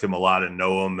respect him a lot and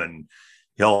know him. And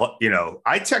he'll,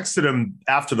 I texted him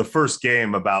after the first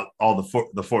game about all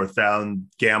the 4th down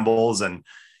gambles. And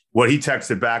what he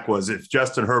texted back was, if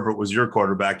Justin Herbert was your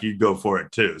quarterback, you'd go for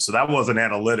it too. So that wasn't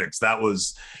analytics. That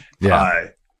was,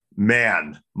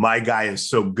 man, my guy is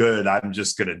so good, I'm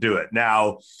just going to do it.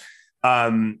 Now,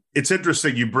 it's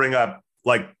interesting you bring up,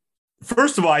 like,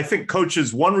 first of all, I think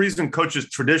one reason coaches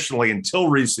traditionally until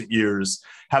recent years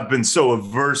have been so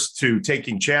averse to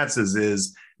taking chances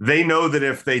is they know that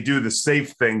if they do the safe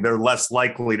thing, they're less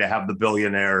likely to have the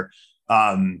billionaire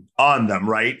on them,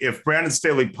 right? If Brandon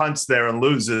Staley punts there and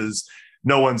loses,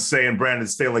 no one's saying Brandon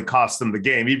Staley cost them the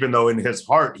game, even though in his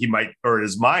heart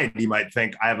his mind, he might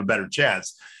think I have a better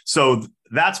chance. So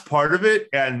that's part of it.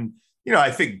 And,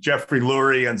 I think Jeffrey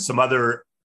Lurie and some other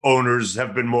owners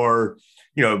have been more,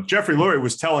 Jeffrey Lurie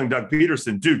was telling Doug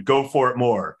Peterson, dude, go for it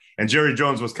more. And Jerry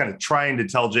Jones was kind of trying to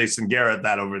tell Jason Garrett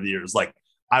that over the years, like,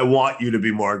 I want you to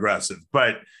be more aggressive.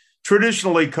 But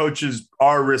traditionally, coaches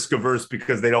are risk averse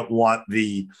because they don't want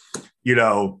the,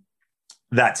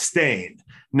 that stain.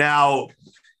 Now,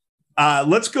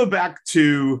 let's go back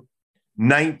to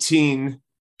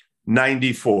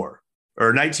 1994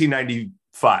 or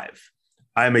 1995.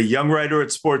 I'm a young writer at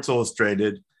Sports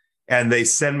Illustrated, and they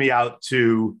send me out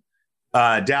to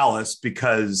Dallas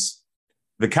because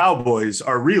the Cowboys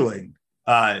are reeling.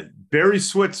 Barry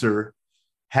Switzer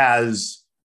has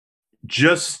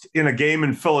just in a game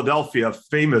in Philadelphia,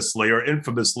 famously or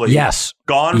infamously,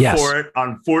 gone for it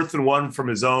on 4th and 1 from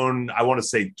his own, I want to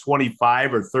say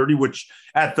 25 or 30, which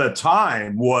at the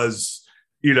time was,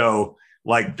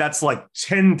 that's like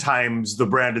 10 times the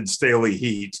Brandon Staley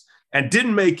heat, and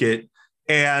didn't make it.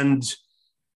 And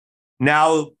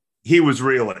now he was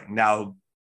reeling. Now,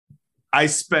 I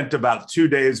spent about 2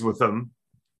 days with him.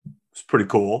 It's pretty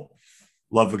cool.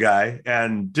 Love the guy,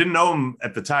 and didn't know him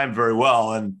at the time very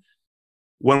well. And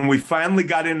when we finally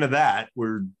got into that,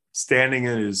 we're standing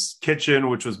in his kitchen,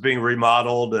 which was being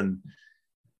remodeled. And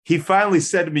he finally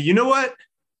said to me, you know what?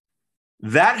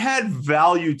 that had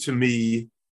value to me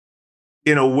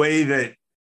in a way that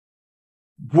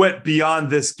went beyond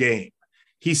this game.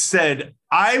 He said,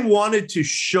 I wanted to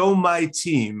show my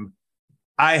team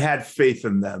I had faith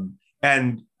in them.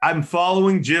 And I'm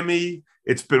following Jimmy.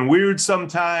 It's been weird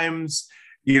sometimes.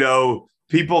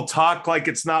 People talk like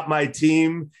it's not my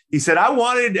team. He said, I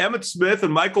wanted Emmitt Smith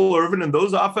and Michael Irvin and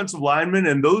those offensive linemen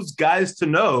and those guys to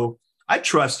know, I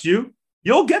trust you.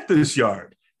 You'll get this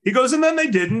yard. He goes, and then they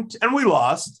didn't, and we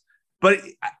lost. But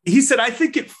he said, I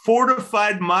think it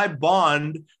fortified my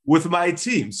bond with my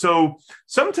team. So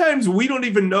sometimes we don't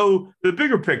even know the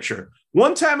bigger picture.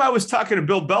 One time I was talking to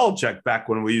Bill Belichick back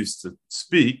when we used to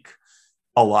speak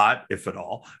a lot, if at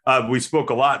all. We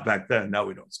spoke a lot back then. Now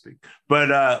we don't speak.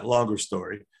 But longer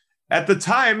story. At the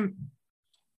time,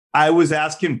 I was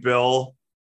asking Bill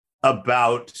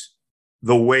about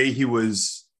the way he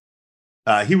was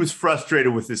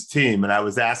frustrated with his team. And I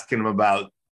was asking him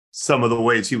about some of the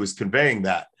ways he was conveying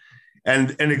that.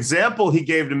 And an example he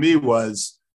gave to me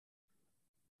was,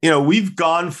 we've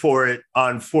gone for it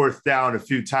on fourth down a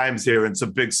few times here in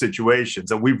some big situations,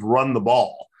 and we've run the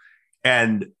ball,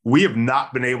 and we have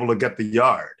not been able to get the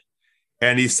yard.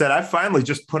 And he said, I finally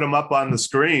just put him up on the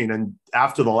screen. And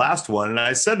after the last one, and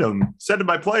I said to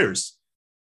my players,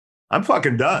 I'm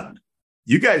fucking done.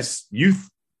 You guys,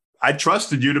 I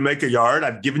trusted you to make a yard.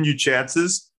 I've given you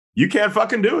chances. You can't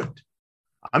fucking do it.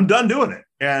 I'm done doing it.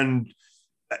 And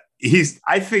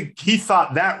I think he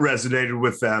thought that resonated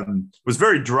with them. It was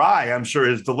very dry, I'm sure,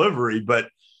 his delivery, but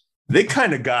they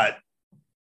kind of got,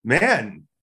 man,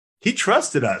 he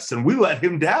trusted us and we let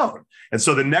him down. And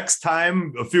so the next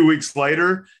time, a few weeks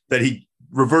later, that he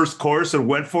reversed course and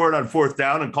went for it on fourth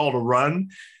down and called a run,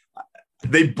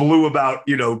 they blew about,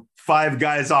 5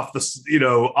 guys off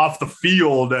the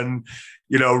field and,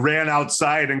 ran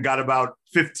outside and got about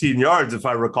 15 yards, if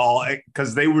I recall,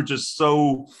 because they were just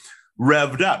so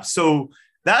revved up. So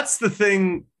that's the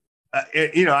thing,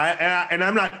 and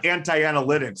I'm not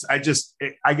anti-analytics.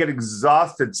 I get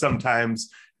exhausted sometimes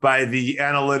by the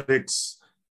analytics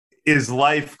is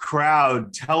life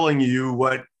crowd telling you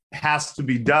what has to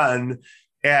be done.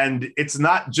 And it's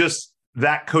not just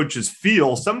that coach's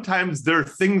feel. Sometimes there are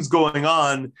things going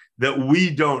on that we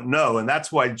don't know. And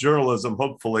that's why journalism,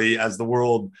 hopefully, as the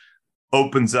world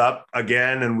opens up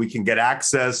again and we can get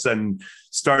access and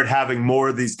start having more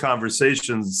of these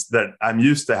conversations that I'm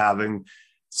used to having,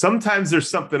 sometimes there's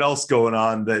something else going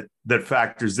on that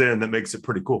factors in that makes it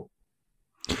pretty cool.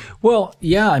 Well,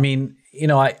 yeah, I mean,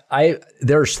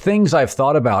 there's things I've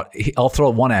thought about. I'll throw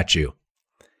one at you.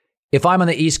 If I'm on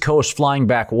the East Coast flying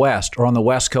back west or on the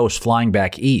West Coast flying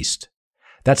back east,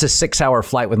 that's a 6-hour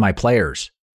flight with my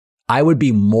players. I would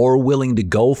be more willing to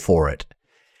go for it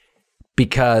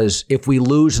because if we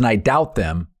lose and I doubt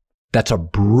them, that's a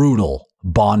brutal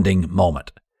bonding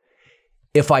moment.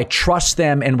 If I trust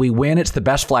them and we win, it's the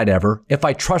best flight ever. If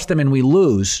I trust them and we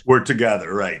lose, we're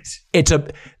together, right?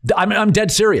 I'm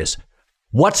dead serious.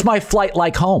 What's my flight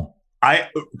like home?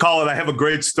 Colin, I have a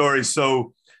great story.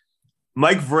 So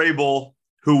Mike Vrabel,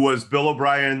 who was Bill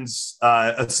O'Brien's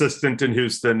assistant in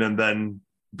Houston and then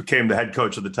became the head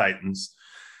coach of the Titans,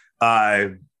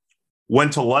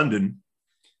 went to London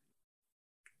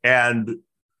and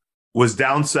was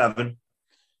down 7,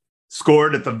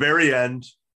 scored at the very end,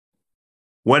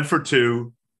 went for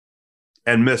 2,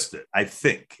 and missed it, I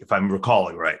think, if I'm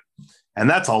recalling right. And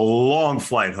that's a long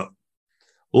flight home.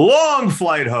 Long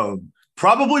flight home.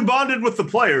 Probably bonded with the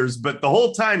players, but the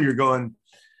whole time you're going,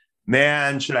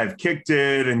 man, should I have kicked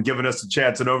it and given us a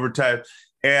chance in overtime?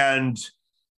 And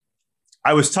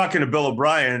I was talking to Bill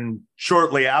O'Brien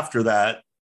shortly after that,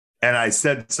 and I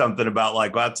said something about well,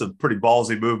 that's a pretty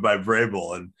ballsy move by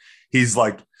Vrabel. And he's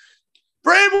like,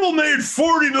 Vrabel made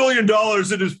 $40 million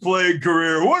in his playing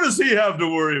career. What does he have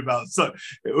to worry about? So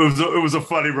it was a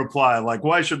funny reply.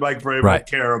 Why should Mike Vrabel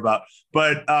care about?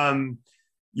 But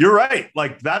you're right.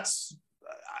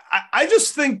 I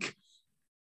just think,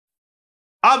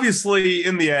 obviously,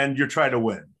 in the end, you're trying to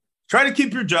win. Try to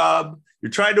keep your job.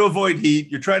 You're trying to avoid heat.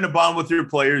 You're trying to bond with your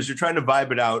players. You're trying to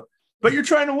vibe it out. But you're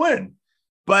trying to win.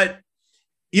 But,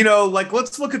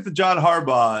 let's look at the John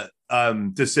Harbaugh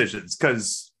decisions,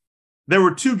 because there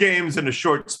were 2 games in a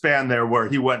short span there where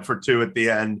he went for 2 at the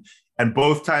end, and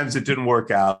both times it didn't work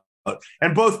out.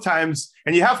 And both times,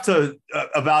 and you have to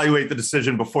evaluate the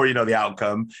decision before you know the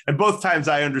outcome. And both times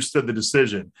I understood the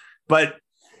decision. But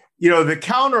the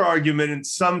counter argument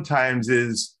sometimes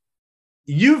is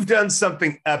you've done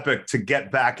something epic to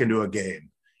get back into a game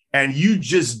and you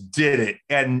just did it.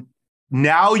 And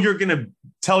now you're going to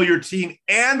tell your team,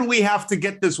 and we have to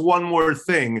get this one more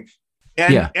thing.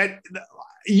 And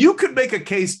you could make a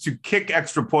case to kick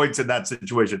extra points in that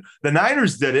situation. The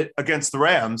Niners did it against the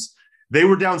Rams. They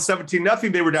were down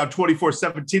 17-0. They were down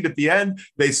 24-17 at the end.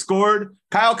 They scored.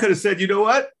 Kyle could have said, you know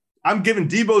what? I'm giving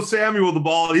Deebo Samuel the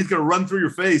ball, and he's going to run through your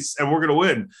face, and we're going to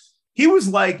win. He was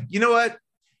like, you know what?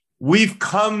 We've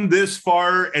come this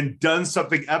far and done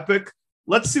something epic.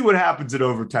 Let's see what happens in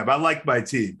overtime. I like my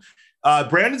team.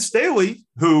 Brandon Staley,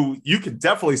 who you could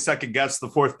definitely second-guess the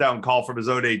fourth down call from his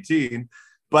own 18,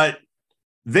 but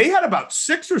they had about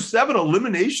 6 or 7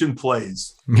 elimination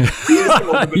plays.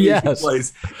 Yes.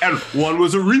 Plays. And one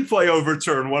was a replay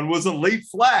overturn. One was a late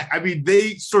flag. I mean,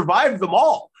 they survived them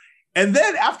all. And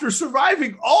then after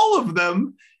surviving all of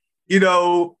them,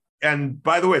 and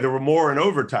by the way, there were more in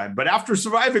overtime, but after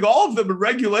surviving all of them in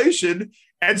regulation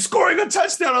and scoring a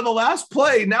touchdown on the last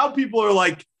play, now people are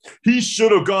like, he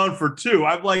should have gone for 2.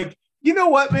 I'm like, you know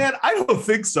what, man? I don't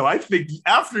think so. I think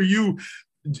after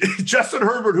Justin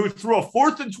Herbert, who threw a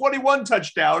 4th and 21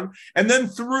 touchdown and then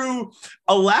threw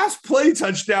a last play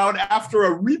touchdown after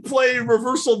a replay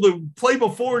reversal the play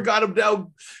before got him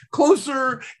down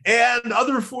closer and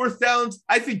other 4th downs.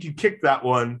 I think you kick that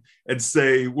one and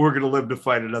say, we're going to live to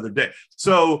fight another day.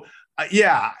 So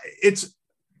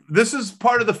this is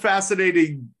part of the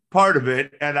fascinating part of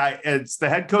it. And it's the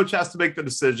head coach has to make the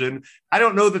decision. I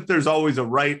don't know that there's always a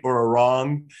right or a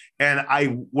wrong.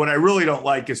 And what I really don't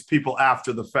like is people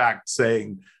after the fact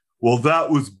saying, well, that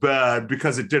was bad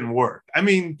because it didn't work. I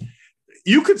mean,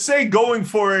 you could say going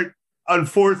for it on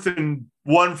 4th and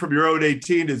 1 from your own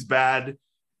 18 is bad,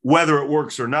 whether it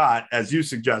works or not, as you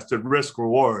suggested, risk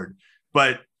reward.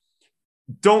 But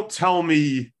don't tell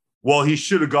me, well, he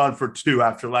should have gone for 2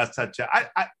 after last touchdown.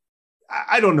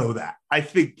 I don't know that. I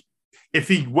think if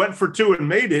he went for 2 and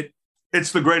made it,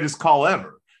 it's the greatest call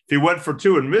ever. If he went for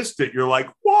 2 and missed it, you're like,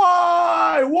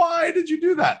 why? Why did you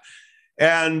do that?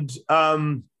 And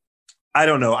I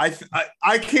don't know.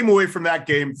 I came away from that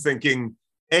game thinking,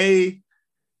 mad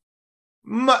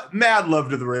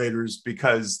love to the Raiders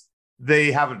because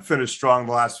they haven't finished strong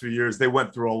the last few years. They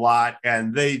went through a lot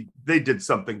and they did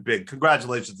something big.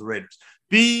 Congratulations to the Raiders.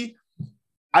 B,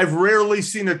 I've rarely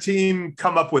seen a team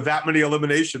come up with that many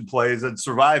elimination plays and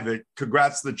survive it.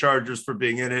 Congrats to the Chargers for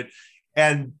being in it.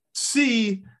 And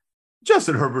C,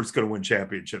 Justin Herbert's going to win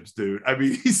championships, dude. I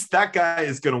mean, that guy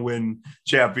is going to win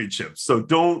championships. So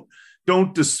don't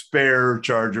despair,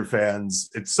 Charger fans.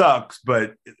 It sucks,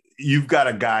 but you've got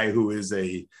a guy who is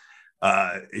he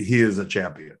is a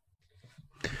champion.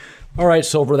 All right,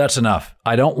 Silver, that's enough.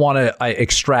 I don't want to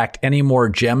extract any more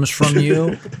gems from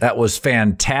you. That was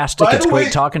fantastic. It's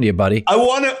great talking to you, buddy. I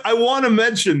want to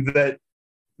mention that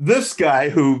this guy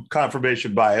who,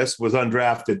 confirmation bias, was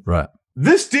undrafted. Right.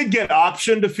 This did get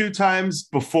optioned a few times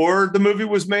before the movie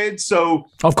was made. So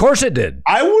of course it did.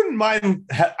 I wouldn't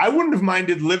have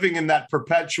minded living in that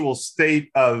perpetual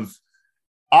state of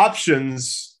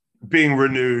options being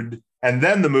renewed and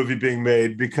then the movie being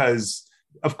made, because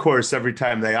of course, every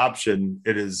time they option,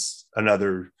 it is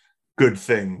another good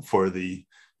thing for the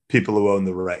people who own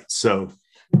the rights. So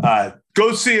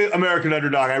go see American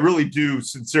Underdog. I really do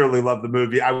sincerely love the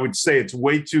movie. I would say it's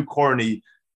way too corny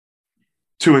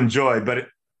to enjoy, but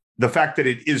the fact that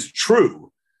it is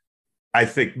true, I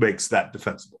think makes that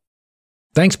defensible.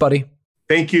 Thanks, buddy.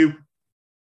 Thank you.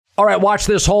 All right, watch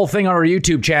this whole thing on our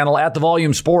YouTube channel, at The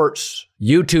Volume Sports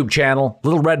YouTube channel.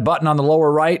 Little red button on the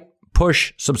lower right.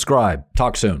 Push subscribe.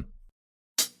 Talk soon.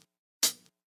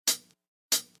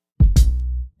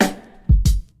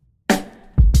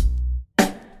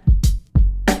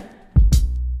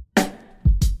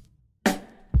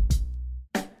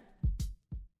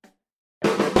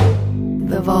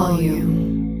 The Volume.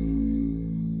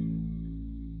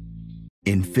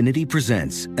 Infiniti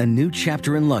presents a new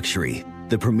chapter in luxury,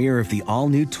 the premiere of the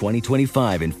all-new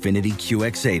 2025 Infiniti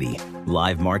QX80,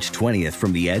 live March 20th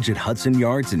from the Edge at Hudson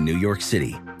Yards in New York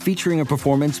City, featuring a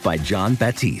performance by John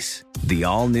Batiste. The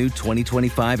all-new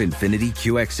 2025 Infiniti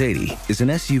QX80 is an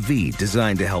SUV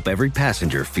designed to help every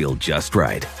passenger feel just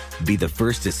right. Be the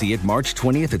first to see it March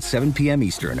 20th at 7 p.m.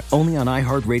 Eastern, only on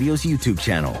iHeartRadio's YouTube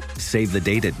channel. Save the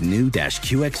date at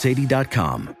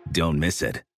new-QX80.com. Don't miss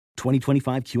it.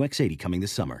 2025 QX80 coming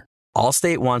this summer.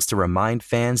 Allstate wants to remind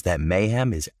fans that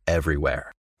mayhem is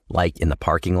everywhere. Like in the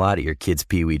parking lot at your kid's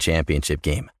Pee Wee Championship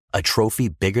game. A trophy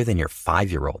bigger than your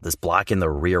 5-year-old is blocking the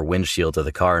rear windshield of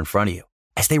the car in front of you.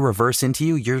 As they reverse into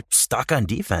you, you're stuck on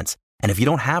defense. And if you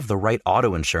don't have the right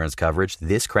auto insurance coverage,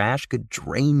 this crash could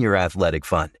drain your athletic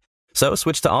fund. So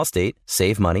switch to Allstate,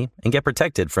 save money, and get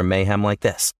protected from mayhem like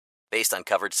this. Based on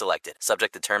coverage selected,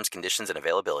 subject to terms, conditions, and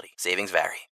availability. Savings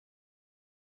vary.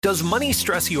 Does money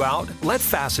stress you out? Let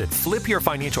Facet flip your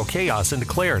financial chaos into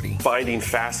clarity. Finding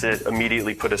Facet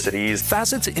immediately put us at ease.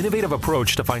 Facet's innovative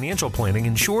approach to financial planning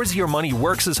ensures your money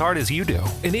works as hard as you do,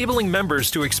 enabling members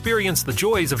to experience the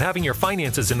joys of having your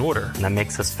finances in order. And that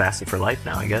makes us Facet for life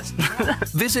now, I guess.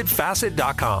 Visit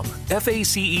Facet.com,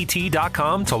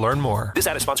 FACET.com to learn more. This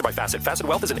ad is sponsored by Facet. Facet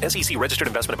Wealth is an SEC registered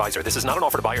investment advisor. This is not an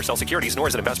offer to buy or sell securities, nor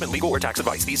is it investment, legal, or tax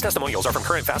advice. These testimonials are from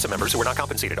current Facet members who are not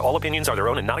compensated. All opinions are their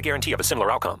own and not a guarantee of a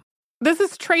similar outcome. This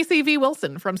is Tracy V.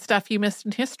 Wilson from Stuff You Missed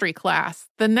in History class.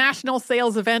 The national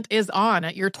sales event is on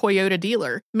at your Toyota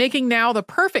dealer, making now the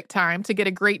perfect time to get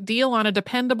a great deal on a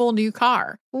dependable new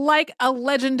car. Like a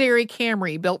legendary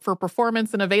Camry built for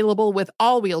performance and available with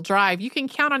all-wheel drive, you can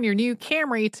count on your new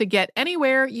Camry to get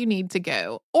anywhere you need to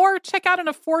go. Or check out an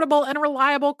affordable and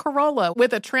reliable Corolla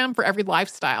with a trim for every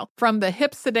lifestyle. From the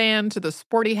hip sedan to the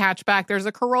sporty hatchback, there's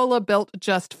a Corolla built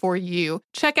just for you.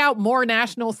 Check out more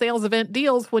national sales event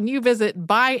deals when you visit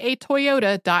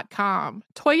buyatoyota.com.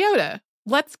 Toyota,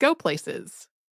 let's go places.